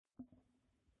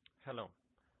Hello.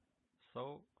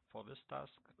 So for this task,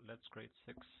 let's create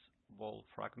 6 wall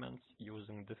fragments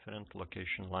using different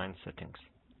location line settings.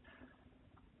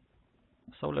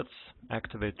 So let's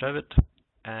activate Revit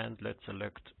and let's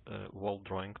select wall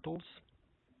drawing tools.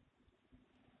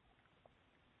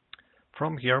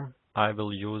 From here, I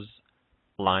will use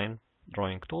line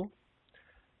drawing tool.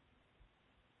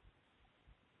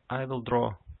 I will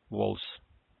draw walls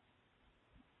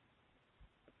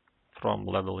from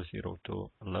level 0 to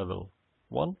level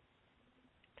 1.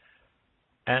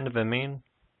 And the main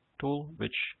tool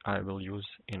which I will use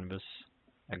in this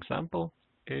example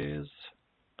is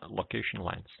location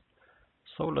lines.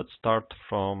 So let's start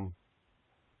from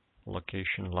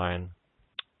location line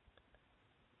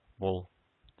wall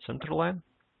center line,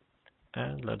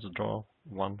 and let's draw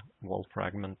one wall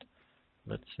fragment,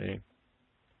 let's say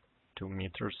 2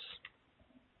 meters.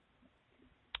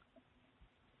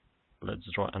 Let's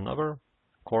draw another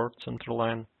chord center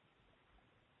line.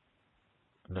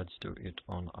 Let's do it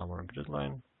on our grid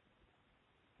line.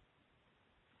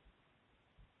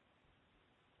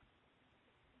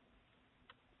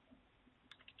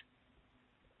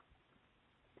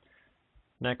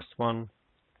 Next one,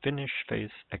 finish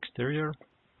face exterior.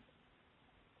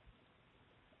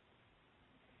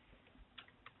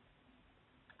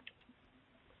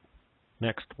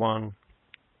 Next one,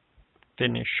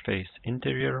 finish face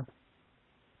interior.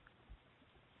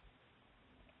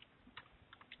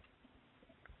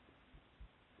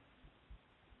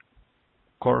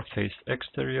 Core face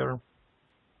exterior.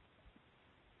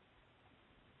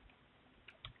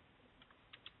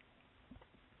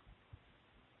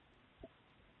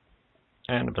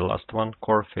 And the last one,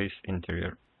 core face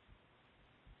interior.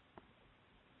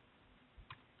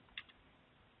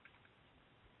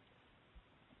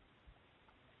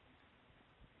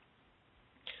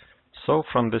 So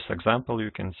from this example, you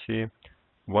can see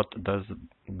what does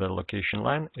the location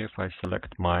line. If I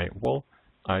select my wall,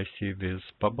 I see these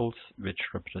bubbles which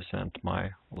represent my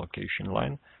location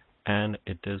line, and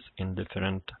it is in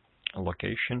different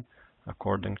location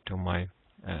according to my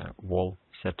wall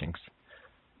settings.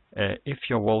 If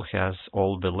your wall has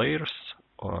all the layers,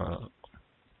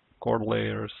 core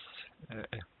layers,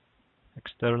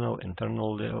 external,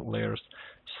 internal layers,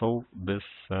 so this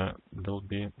will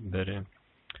be very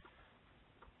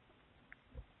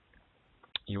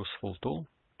useful tool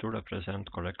to represent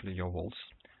correctly your walls.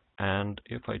 And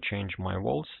if I change my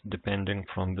walls depending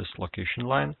from this location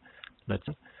line, let's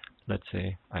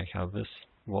say I have this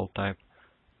wall type,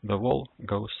 the wall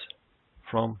goes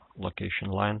from location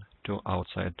line to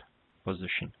outside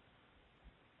position.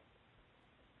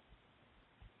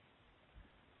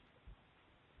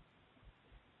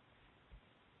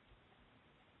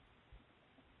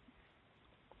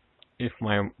 If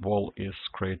my wall is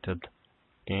created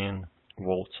in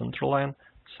wall center line,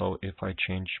 so if I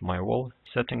change my wall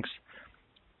settings,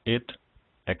 it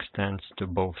extends to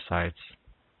both sides,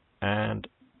 and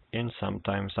in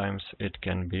sometimes it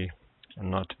can be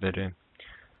not very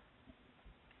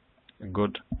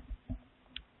good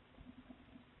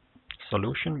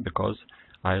solution because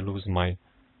I lose my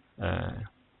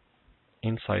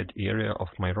inside area of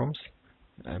my rooms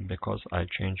because I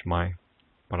change my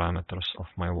parameters of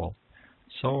my wall.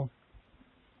 So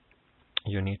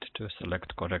you need to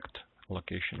select correct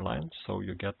location line so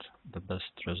you get the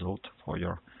best result for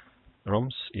your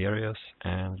rooms, areas,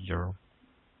 and your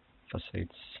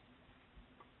facades.